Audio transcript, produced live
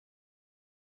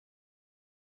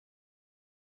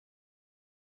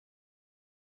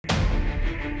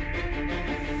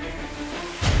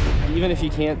Even if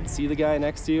you can't see the guy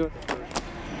next to you,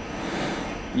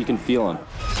 you can feel him.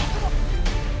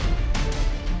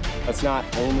 That's not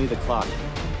only the clock,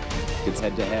 it's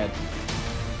head-to-head.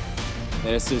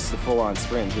 And it's just a full-on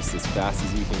sprint, just as fast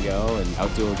as you can go and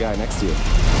outdo a guy next to you.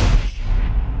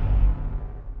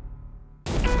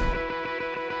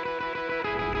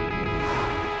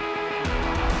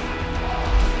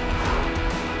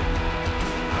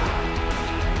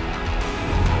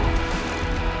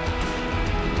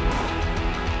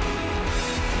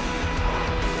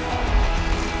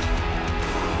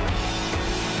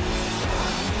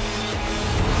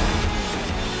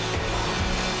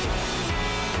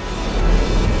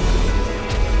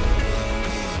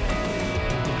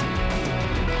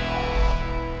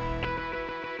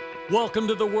 Welcome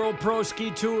to the World Pro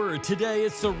Ski Tour. Today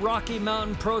it's the Rocky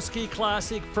Mountain Pro Ski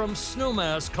Classic from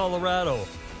Snowmass, Colorado.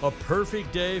 A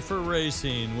perfect day for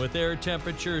racing with air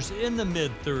temperatures in the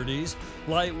mid-30s,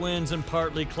 light winds and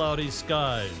partly cloudy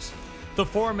skies. The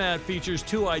format features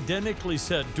two identically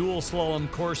set dual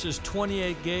slalom courses,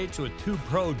 28 gates with 2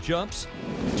 pro jumps,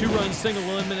 2-run single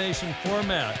elimination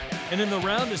format. And in the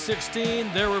round of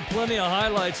 16, there were plenty of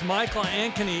highlights. Michael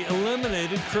Ankeny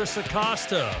eliminated Chris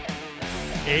Acosta.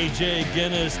 AJ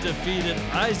Guinness defeated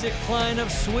Isaac Klein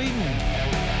of Sweden.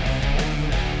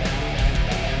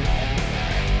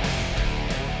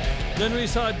 Then we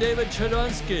saw David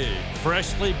Chodunski,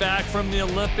 freshly back from the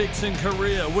Olympics in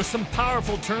Korea. With some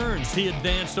powerful turns, he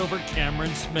advanced over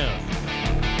Cameron Smith.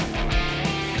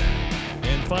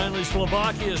 And finally,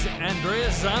 Slovakia's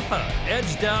Andreas Zampa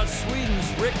edged out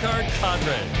Sweden's Rickard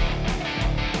Kadre.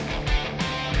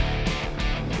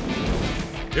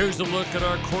 Here's a look at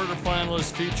our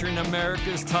quarterfinalists featuring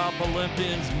America's top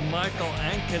Olympians, Michael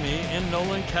Ankeny and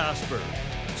Nolan Casper.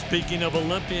 Speaking of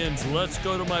Olympians, let's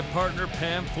go to my partner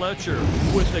Pam Fletcher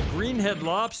with the Greenhead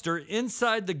Lobster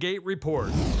Inside the Gate report.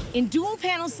 In dual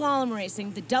panel slalom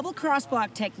racing, the double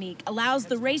crossblock technique allows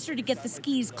the racer to get the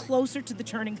skis closer to the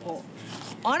turning pole.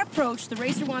 On approach, the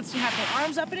racer wants to have their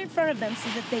arms up and in front of them so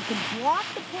that they can block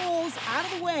the poles out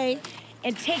of the way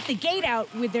and take the gate out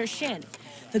with their shin.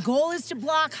 The goal is to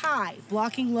block high.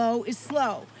 Blocking low is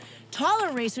slow.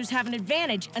 Taller racers have an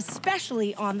advantage,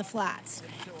 especially on the flats.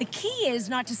 The key is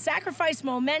not to sacrifice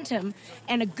momentum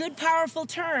and a good, powerful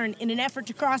turn in an effort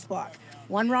to crossblock.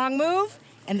 One wrong move,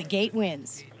 and the gate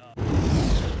wins.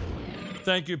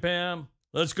 Thank you, Pam.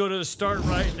 Let's go to the start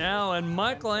right now, and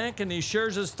Michael Ankeny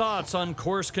shares his thoughts on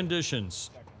course conditions.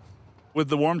 With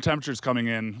the warm temperatures coming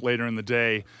in later in the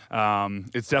day,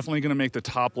 it's definitely going to make the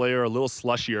top layer a little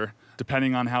slushier.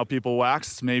 Depending on how people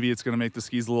wax, maybe it's going to make the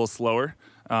skis a little slower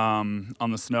on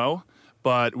the snow.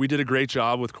 But we did a great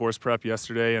job with course prep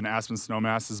yesterday, and Aspen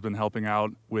Snowmass has been helping out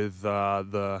with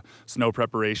the snow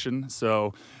preparation.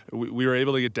 So we were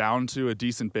able to get down to a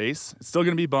decent base. It's still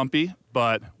going to be bumpy,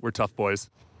 but we're tough boys.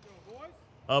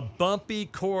 A bumpy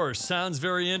course sounds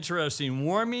very interesting.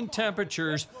 Warming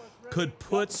temperatures could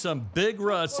put some big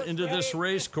ruts into this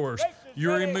race course.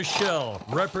 Yuri Michel,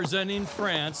 representing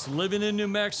France, living in New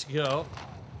Mexico,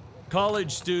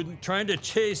 college student trying to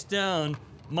chase down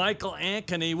Michael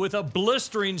Ankeny with a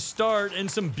blistering start and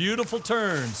some beautiful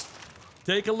turns.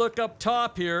 Take a look up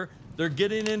top here. They're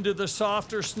getting into the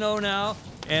softer snow now,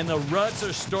 and the ruts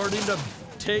are starting to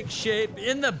take shape.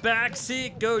 In the back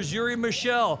seat goes Yuri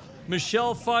Michel.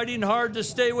 Michel fighting hard to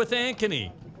stay with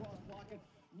Ankeny.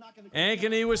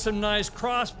 Ankeny with some nice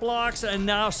cross blocks and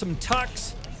now some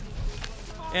tucks.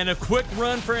 And a quick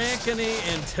run for Ankeny,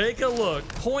 and take a look,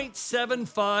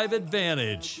 0.75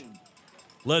 advantage.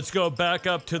 Let's go back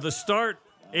up to the start.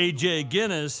 AJ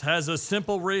Guinness has a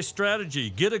simple race strategy.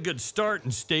 Get a good start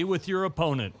and stay with your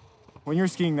opponent. When you're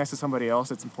skiing next to somebody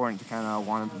else, it's important to kind of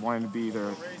wanting to be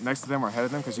either next to them or ahead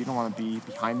of them, because you don't want to be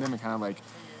behind them and kind of like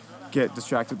get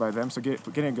distracted by them. So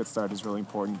getting a good start is really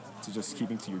important to just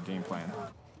keeping to your game plan.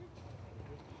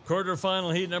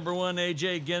 Quarterfinal heat number 1,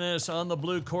 AJ Guinness on the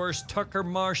blue course, Tucker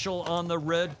Marshall on the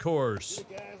red course.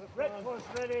 Red course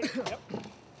ready. Yep.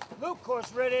 Blue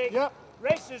course ready. Yep.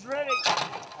 Racers ready.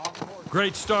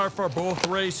 Great start for both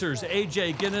racers,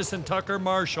 AJ Guinness and Tucker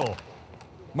Marshall.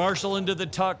 Marshall into the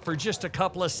tuck for just a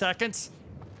couple of seconds.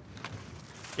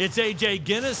 It's AJ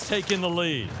Guinness taking the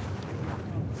lead.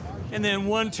 And then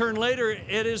one turn later,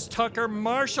 it is Tucker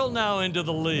Marshall now into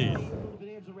the lead.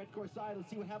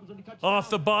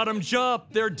 Off the bottom jump,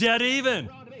 they're dead even.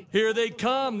 Here they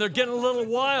come, they're getting a little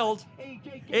wild.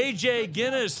 AJ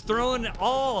Guinness throwing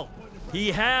all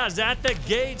he has at the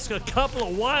gates, a couple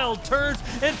of wild turns,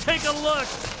 and take a look.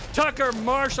 Tucker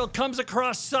Marshall comes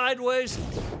across sideways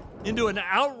into an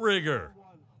outrigger.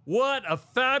 What a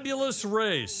fabulous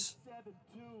race.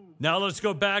 Now let's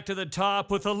go back to the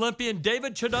top with Olympian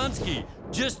David Chodunski,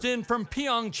 just in from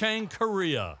Pyeongchang,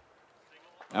 Korea.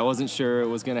 I wasn't sure it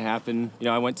was going to happen. You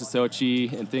know, I went to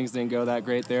Sochi and things didn't go that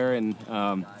great there, and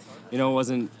you know, it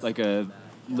wasn't like a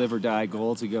live or die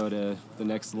goal to go to the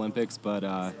next Olympics, but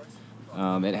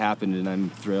it happened, and I'm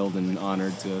thrilled and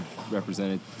honored to have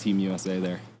represented Team USA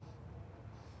there.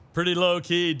 Pretty low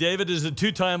key. David is a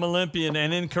two-time Olympian,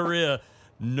 and in Korea,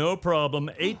 no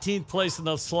problem. 18th place in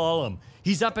the slalom.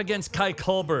 He's up against Kai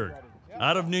Kullberg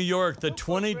out of New York, the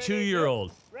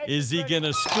 22-year-old. Is he going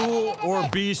to school or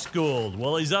be schooled?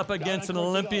 Well, he's up against an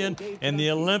Olympian, and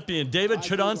the Olympian, David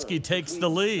Chodunski, takes the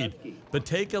lead. But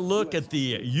take a look at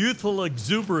the youthful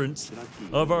exuberance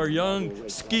of our young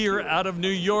skier out of New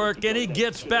York, and he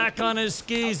gets back on his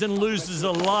skis and loses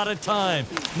a lot of time.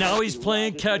 Now he's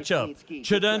playing catch-up.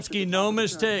 Chodunski, no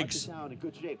mistakes.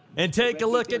 And take a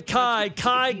look at Kai.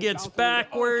 Kai gets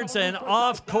backwards and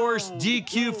off-course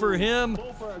DQ for him,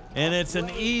 and it's an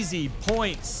easy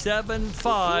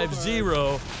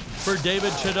 .750 for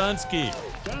David Chodunski.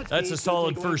 That's a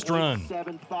solid first run.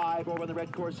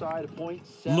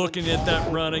 Looking at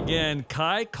that run again,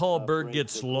 Kai Kullberg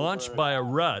gets launched by a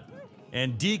rut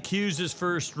and DQs his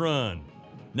first run.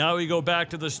 Now we go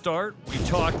back to the start. We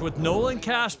talked with Nolan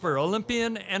Casper,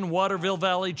 Olympian and Waterville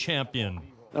Valley champion.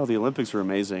 Oh, the Olympics were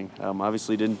amazing.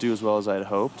 Obviously didn't do as well as I had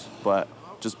hoped, but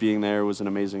just being there was an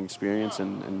amazing experience,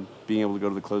 and being able to go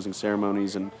to the closing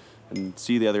ceremonies and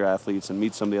see the other athletes and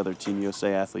meet some of the other Team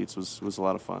USA athletes was a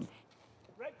lot of fun.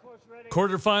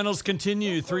 Quarterfinals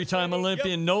continue. Three-time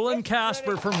Olympian Nolan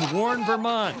Casper from Warren,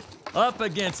 Vermont, up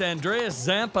against Andreas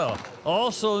Zampa,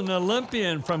 also an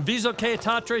Olympian from Vysoké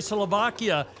Tatre,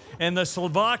 Slovakia, and the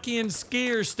Slovakian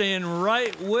skier staying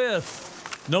right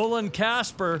with Nolan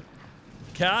Casper.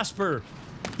 Casper,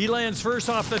 he lands first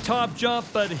off the top jump,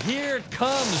 but here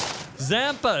comes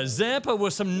Zampa. Zampa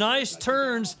with some nice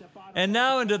turns, and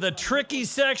now into the tricky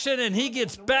section, and he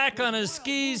gets back on his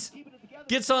skis,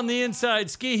 gets on the inside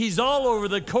ski. He's all over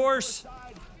the course.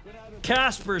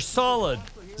 Casper solid.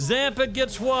 Zampa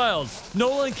gets wild.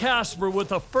 Nolan Casper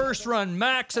with a first run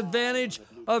max advantage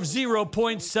of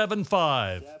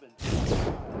 0.75.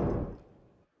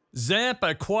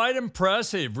 Zampa quite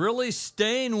impressive, really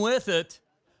staying with it.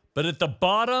 But at the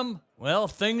bottom, well,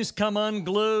 things come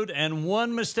unglued, and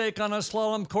one mistake on a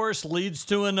slalom course leads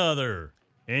to another.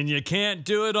 And you can't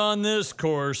do it on this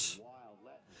course.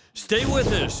 Stay with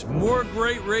us. More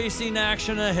great racing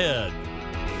action ahead.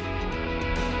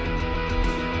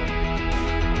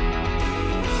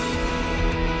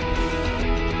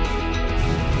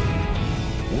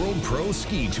 World Pro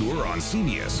Ski Tour on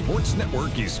CBS Sports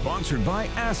Network is sponsored by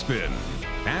Aspen.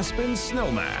 Aspen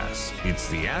Snowmass. It's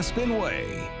the Aspen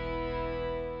way.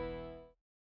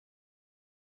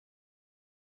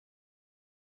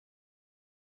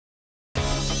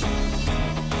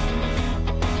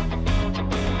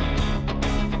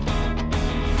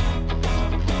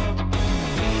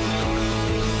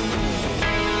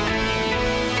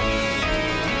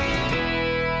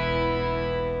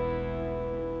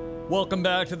 Welcome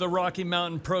back to the Rocky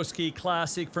Mountain Pro Ski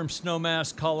Classic from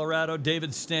Snowmass, Colorado.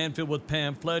 David Stanfield with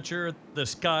Pam Fletcher. The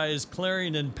sky is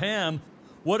clearing, and Pam,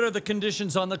 what are the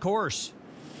conditions on the course?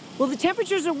 Well, the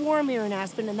temperatures are warm here in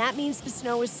Aspen, and that means the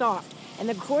snow is soft. And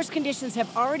the course conditions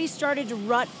have already started to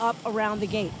rut up around the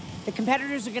gate. The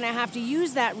competitors are going to have to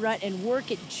use that rut and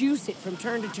work it, juice it from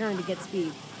turn to turn to get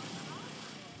speed.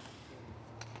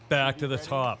 Back to the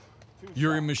top.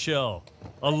 Yuri Michel,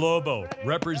 a Lobo,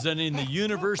 representing the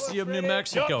University of New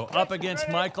Mexico, up against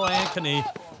Michael Ankeny,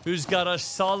 who's got a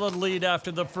solid lead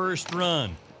after the first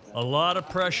run. A lot of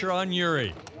pressure on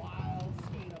Yuri.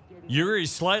 Yuri's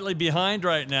slightly behind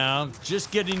right now, just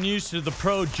getting used to the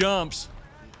pro jumps.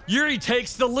 Yuri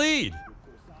takes the lead.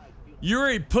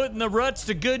 Yuri putting the ruts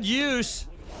to good use,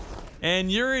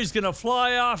 and Yuri's gonna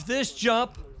fly off this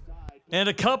jump. And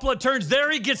a couple of turns,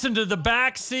 there he gets into the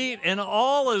back seat, and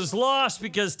all is lost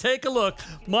because take a look.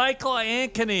 Michael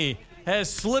Ankeny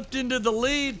has slipped into the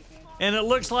lead, and it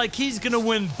looks like he's going to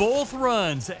win both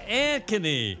runs.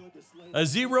 Ankeny, a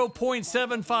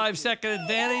 0.75 second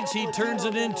advantage. He turns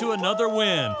it into another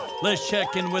win. Let's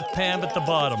check in with Pam at the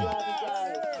bottom.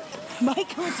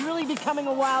 Michael, it's really becoming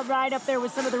a wild ride up there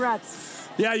with some of the ruts.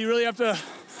 Yeah, you really have to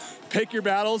pick your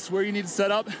battles where you need to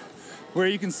set up, where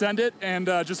you can send it, and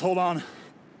just hold on.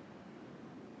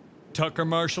 Tucker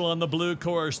Marshall on the blue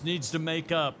course needs to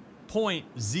make up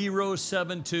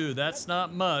 .072. That's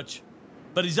not much,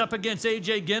 but he's up against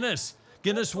AJ Guinness.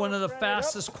 Guinness, one of the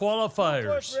fastest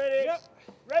qualifiers. Yep.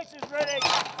 Race is ready.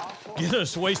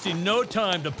 Guinness wasting no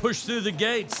time to push through the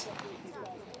gates.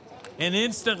 And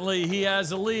instantly he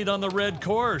has a lead on the red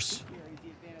course.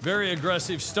 Very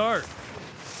aggressive start.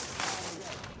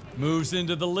 Moves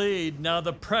into the lead. Now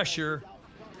the pressure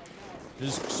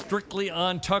is strictly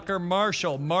on Tucker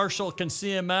Marshall. Marshall can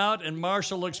see him out, and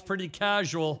Marshall looks pretty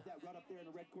casual.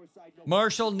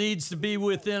 Marshall needs to be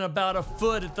within about a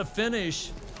foot at the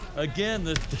finish. Again,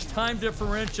 the time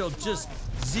differential just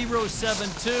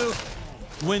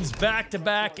 0.72. Wins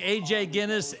back-to-back A.J.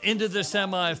 Guinness into the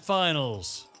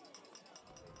semifinals.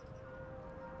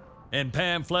 And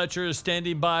Pam Fletcher is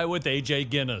standing by with A.J.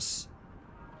 Guinness.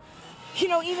 You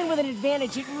know, even with an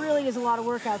advantage, it really is a lot of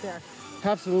work out there.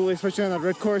 Absolutely, especially on that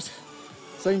red course.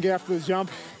 Second gap after the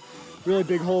jump, really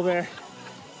big hole there.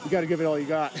 You got to give it all you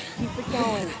got. Keep it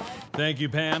going. Thank you,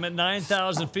 Pam. At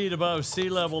 9,000 feet above sea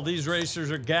level, these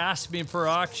racers are gasping for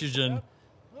oxygen.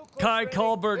 Kai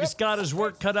Kohlberg's got his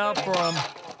work cut out for him.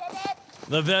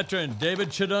 The veteran, David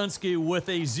Chodunski, with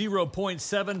a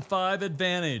 0.75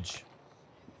 advantage.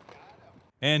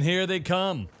 And here they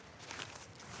come.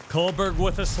 Kohlberg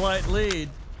with a slight lead.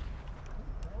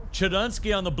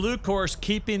 Chodunski on the blue course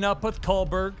keeping up with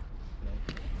Kohlberg.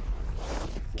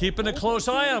 Keeping a close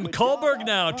eye on him. Kohlberg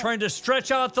now trying to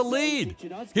stretch out the lead.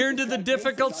 Here into the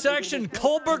difficult section.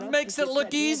 Kohlberg makes it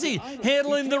look easy,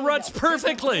 handling the ruts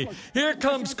perfectly. Here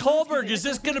comes Kohlberg. Is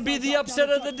this going to be the upset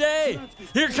of the day?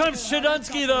 Here comes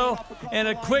Chodunski, though, and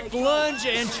a quick lunge,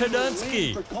 and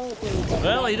Chodunski.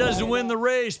 Well, he doesn't win the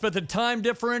race, but the time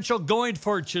differential going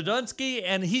for Chodunski,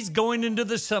 and he's going into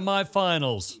the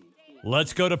semifinals.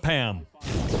 Let's go to Pam.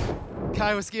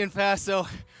 Kai was skiing fast, so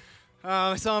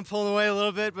I saw him pulling away a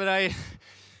little bit, but I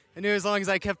knew as long as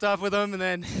I kept up with him and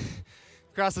then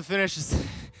across the finish is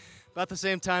about the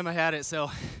same time I had it.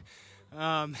 So,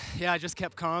 yeah, I just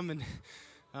kept calm and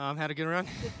had a good run.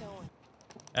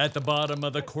 At the bottom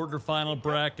of the quarterfinal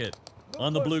bracket,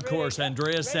 on the blue course,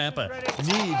 Andreas Zampa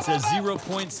needs a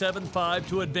 0.75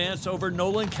 to advance over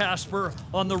Nolan Casper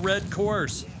on the red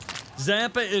course.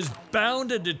 Zampa is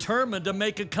bound and determined to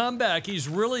make a comeback. He's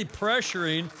really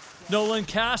pressuring Nolan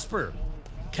Casper.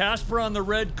 Casper on the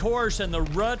red course, and the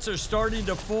ruts are starting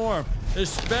to form,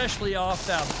 especially off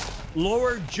that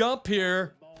lower jump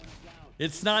here.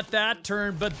 It's not that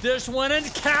turn, but this one, and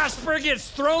Casper gets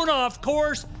thrown off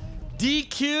course.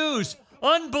 DQs.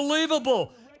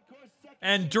 Unbelievable.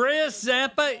 Andreas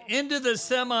Zampa into the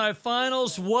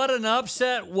semifinals. What an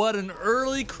upset. What an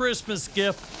early Christmas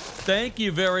gift. Thank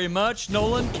you very much,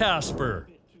 Nolan Casper.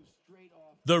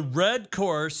 The red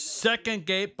course, second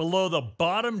gate below the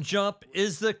bottom jump,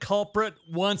 is the culprit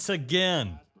once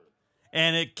again.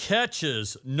 And it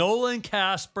catches Nolan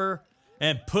Casper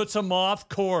and puts him off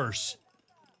course.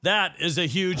 That is a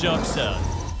huge upset.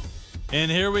 And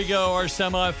here we go. Our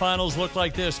semifinals look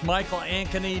like this. Michael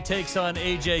Ankeny takes on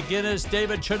A.J. Guinness,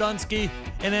 David Chodunski,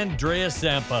 and Andreas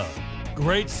Zampa.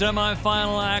 Great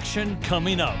semifinal action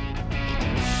coming up.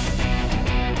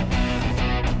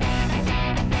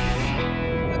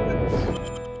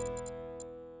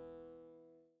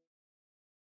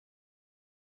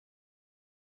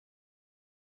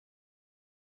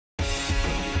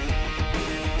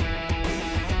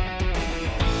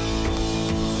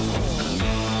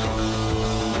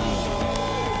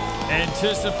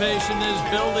 Anticipation is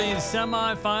building.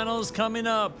 Semifinals coming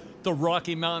up. The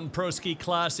Rocky Mountain Pro Ski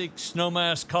Classic,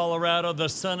 Snowmass, Colorado. The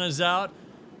sun is out.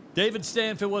 David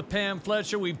Stanfield with Pam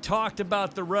Fletcher. We've talked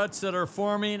about the ruts that are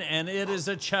forming, and it is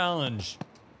a challenge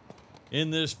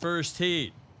in this first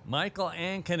heat. Michael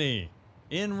Ankeny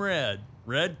in red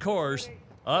course,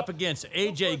 up against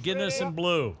A.J. Guinness in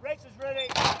blue.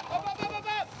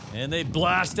 And they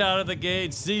blast out of the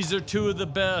gates. These are two of the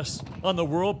best on the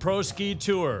World Pro Ski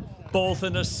Tour. Both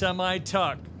in a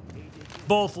semi-tuck,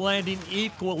 both landing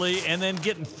equally and then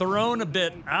getting thrown a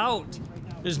bit out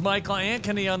is Michael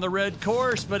Ankeny on the red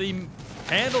course, but he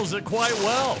handles it quite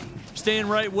well, staying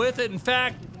right with it. In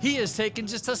fact, he has taken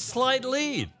just a slight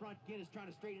lead.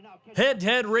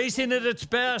 Head-to-head racing at its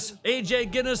best. A.J.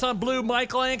 Guinness on blue,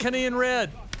 Michael Ankeny in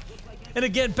red. And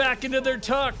again, back into their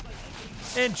tuck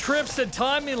and trips the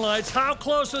timing lights. How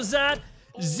close was that?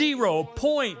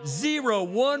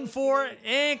 0.014.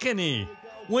 Ankeny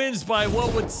wins by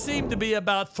what would seem to be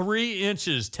about 3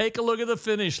 inches. Take a look at the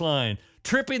finish line.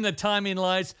 Tripping the timing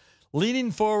lights,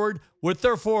 leaning forward with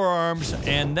their forearms,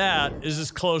 and that is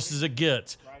as close as it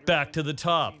gets. Back to the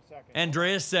top.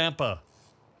 Andreas Zampa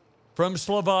from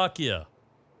Slovakia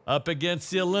up against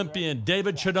the Olympian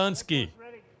David Chodunski.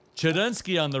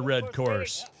 Chodunski on the red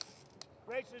course.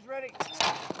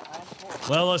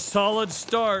 Well, a solid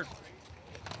start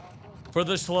for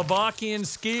the Slovakian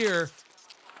skier,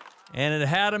 and it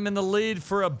had him in the lead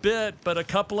for a bit, but a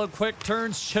couple of quick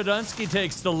turns, Chodunski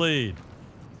takes the lead.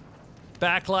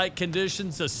 Backlight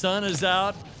conditions, the sun is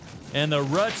out, and the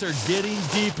ruts are getting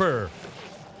deeper.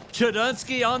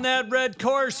 Chudunski on that red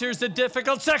course. Here's the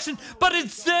difficult section, but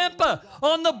it's Zampa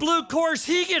on the blue course.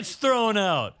 He gets thrown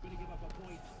out.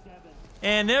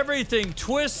 And everything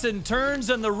twists and turns,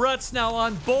 and the ruts now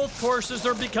on both courses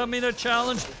are becoming a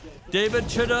challenge. David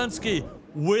Chudunski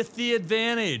with the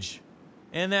advantage.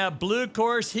 And that blue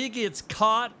course, he gets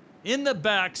caught in the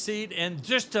back seat and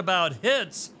just about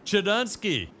hits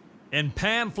Chudunski. And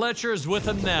Pam Fletcher is with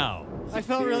him now. I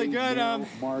felt really good.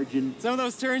 Some of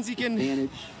those turns you can,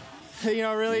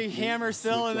 really hammer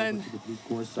still, and then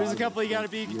there's a couple you got to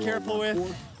be careful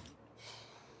with.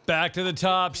 Back to the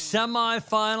top,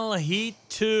 semifinal heat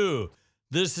 2.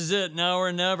 This is it, now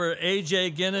or never.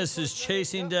 AJ Guinness is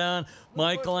chasing down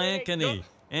Michael Ankeny.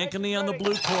 Ankeny on the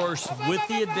blue course with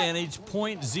the advantage,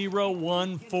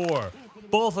 .014.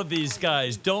 Both of these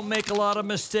guys don't make a lot of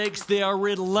mistakes. They are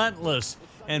relentless,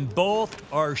 and both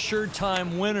are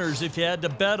sure-time winners if you had to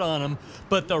bet on them.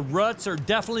 But the ruts are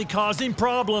definitely causing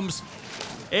problems.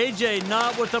 AJ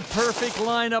not with the perfect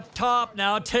line up top,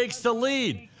 now takes the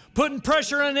lead. Putting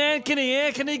pressure on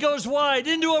Ankeny. Ankeny goes wide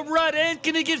into a rut.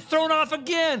 Ankeny gets thrown off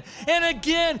again and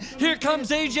again. Here comes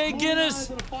AJ Guinness.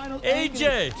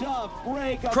 AJ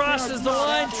crosses the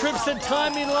line, trips the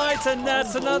timing lights, and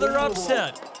that's another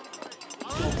upset.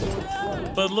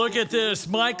 But look at this.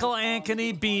 Michael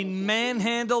Ankeny being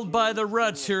manhandled by the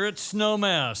ruts here at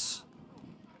Snowmass.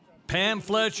 Pam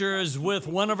Fletcher is with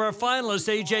one of our finalists,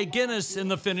 AJ Guinness, in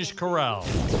the finish corral.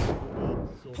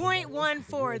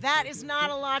 .14. That is not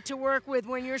a lot to work with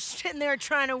when you're sitting there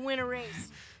trying to win a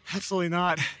race. Absolutely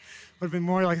not. Would have been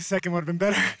more like a second, would have been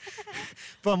better.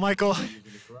 But Michael is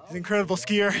an incredible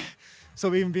skier,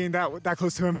 so even being that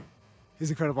close to him is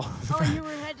incredible. Oh, you were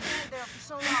head to head there for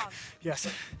so long. Yes,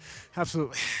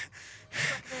 absolutely.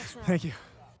 Thank you.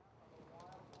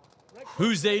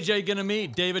 Who's AJ gonna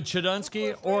meet? David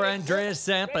Chudunski or Andreas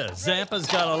Zampa? Zampa's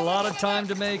got a lot of time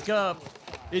to make up.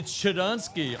 It's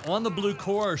Chudunski on the blue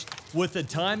course with a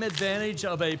time advantage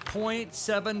of a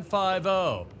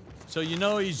 .750. So you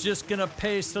know he's just gonna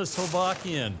pace the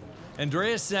Slovakian.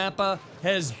 Andreas Zampa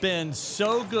has been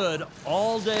so good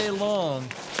all day long.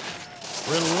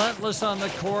 Relentless on the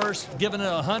course, giving it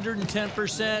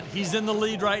 110%. He's in the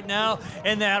lead right now,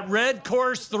 and that red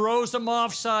course throws him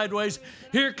off sideways.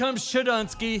 Here comes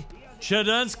Chudunski.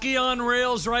 Chudunski on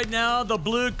rails right now. The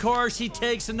blue course, he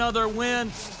takes another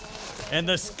win. And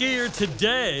the skier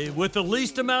today, with the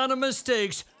least amount of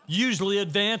mistakes, usually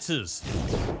advances.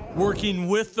 Working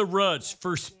with the ruts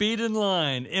for speed and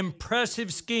line.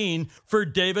 Impressive skiing for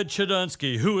David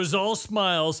Chudunski, who is all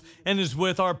smiles and is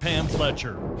with our Pam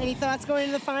Fletcher. Any thoughts going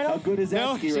into the final? How good is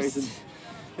that ski racing?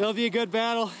 It'll be a good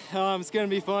battle. It's going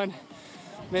to be fun.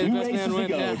 May the best man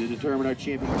win. To determine our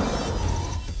champion.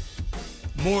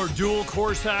 More dual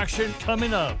course action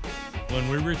coming up when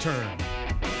we return.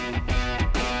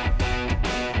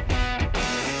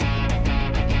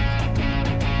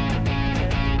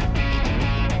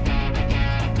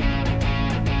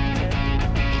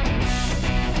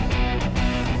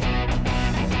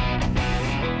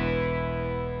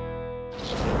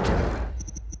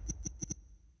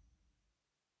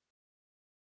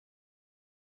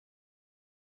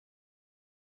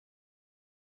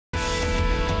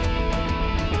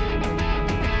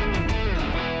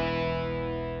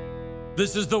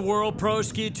 This is the World Pro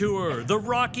Ski Tour, the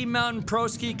Rocky Mountain Pro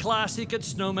Ski Classic at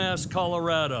Snowmass,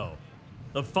 Colorado.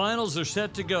 The finals are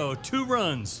set to go. 2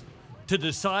 runs to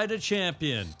decide a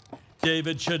champion.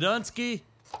 David Chudunski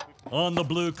on the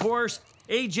blue course,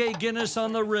 AJ Guinness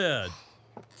on the red.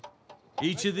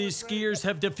 Each of these skiers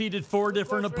have defeated 4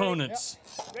 different opponents.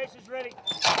 Race is ready.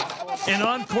 And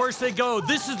on course they go.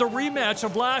 This is the rematch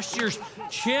of last year's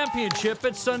championship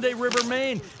at Sunday River,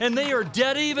 Maine, and they are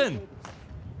dead even.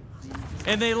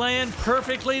 And they land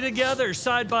perfectly together,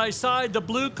 side by side. The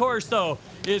blue course, though,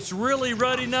 it's really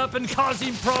rutting up and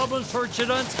causing problems for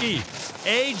Chudunski.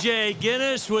 AJ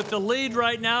Guinness with the lead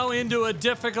right now into a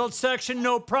difficult section,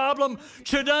 no problem.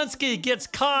 Chudunski gets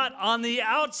caught on the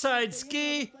outside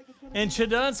ski, and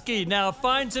Chudunski now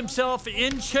finds himself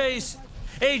in chase.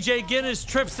 AJ Guinness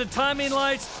trips the timing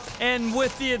lights, and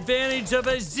with the advantage of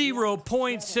a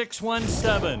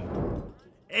 0.617.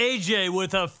 AJ,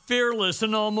 with a fearless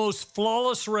and almost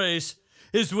flawless race,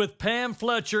 is with Pam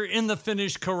Fletcher in the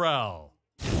finish corral.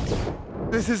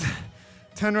 This is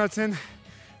 10 ruts in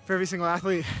for every single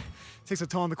athlete. It takes a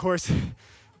toll on the course.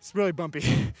 It's really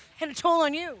bumpy. And a toll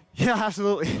on you. Yeah,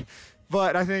 absolutely.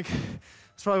 But I think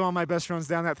it's probably one of my best runs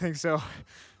down that thing, so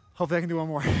hopefully I can do one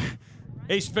more.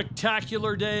 A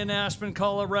spectacular day in Aspen,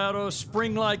 Colorado.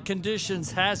 Spring-like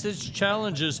conditions has its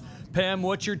challenges. Pam,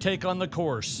 what's your take on the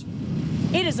course?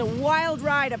 It is a wild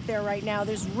ride up there right now.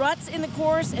 There's ruts in the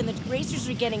course, and the racers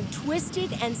are getting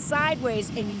twisted and sideways,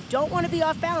 and you don't want to be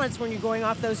off balance when you're going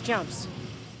off those jumps.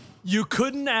 You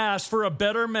couldn't ask for a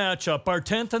better matchup. Our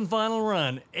 10th and final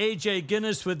run. AJ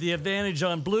Guinness with the advantage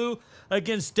on blue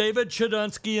against David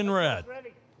Chodunski in red.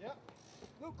 Ready. Yep.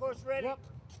 Blue course ready. Yep.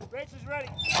 Racers ready.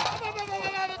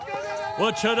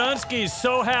 Well, Chodunski's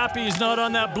so happy he's not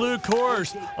on that blue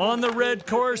course. On the red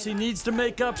course, he needs to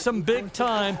make up some big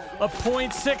time, a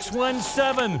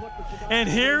 .617. And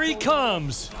here he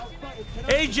comes.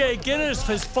 AJ Guinness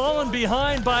has fallen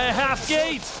behind by a half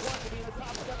gate.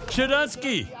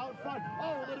 Chodunski,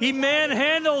 he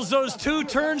manhandles those 2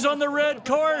 turns on the red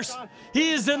course. He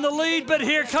is in the lead, but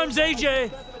here comes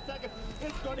AJ.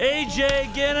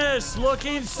 AJ Guinness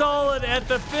looking solid at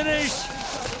the finish.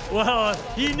 Well,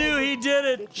 he knew he did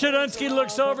it. Chodunski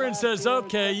looks over and says,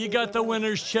 okay, you got the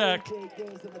winner's check.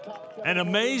 An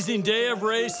amazing day of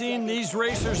racing. These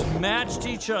racers matched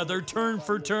each other turn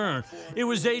for turn. It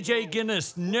was AJ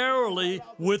Guinness narrowly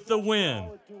with the win.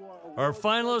 Our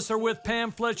finalists are with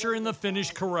Pam Fletcher in the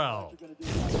finish corral.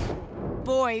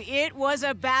 Boy, it was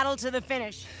a battle to the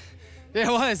finish. Yeah,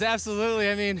 it was, absolutely.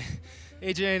 I mean,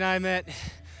 AJ and I met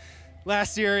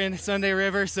last year in Sunday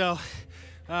River, so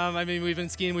I mean, we've been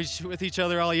skiing with each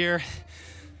other all year.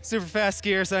 Super fast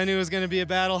skier, so I knew it was going to be a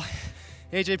battle.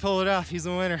 AJ pulled it off. He's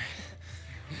the winner.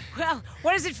 Well,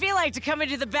 what does it feel like to come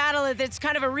into the battle that's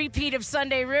kind of a repeat of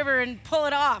Sunday River and pull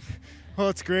it off? Well,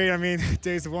 it's great. I mean,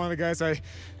 Dave's one of the guys I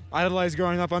idolized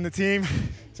growing up on the team.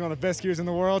 He's one of the best skiers in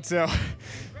the world, so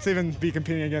to even be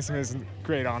competing against him is a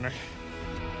great honor.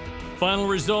 Final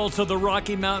results of the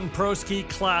Rocky Mountain Pro Ski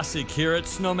Classic here at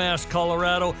Snowmass,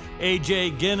 Colorado.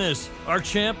 AJ Guinness, our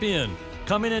champion.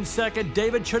 Coming in second,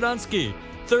 David Chodunski.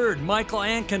 Third, Michael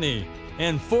Ankeny.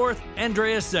 And fourth,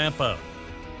 Andreas Zampa.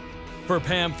 For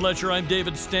Pam Fletcher, I'm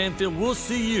David Stanfield. We'll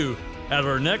see you at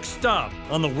our next stop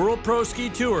on the World Pro Ski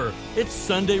Tour. It's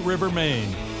Sunday River,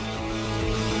 Maine.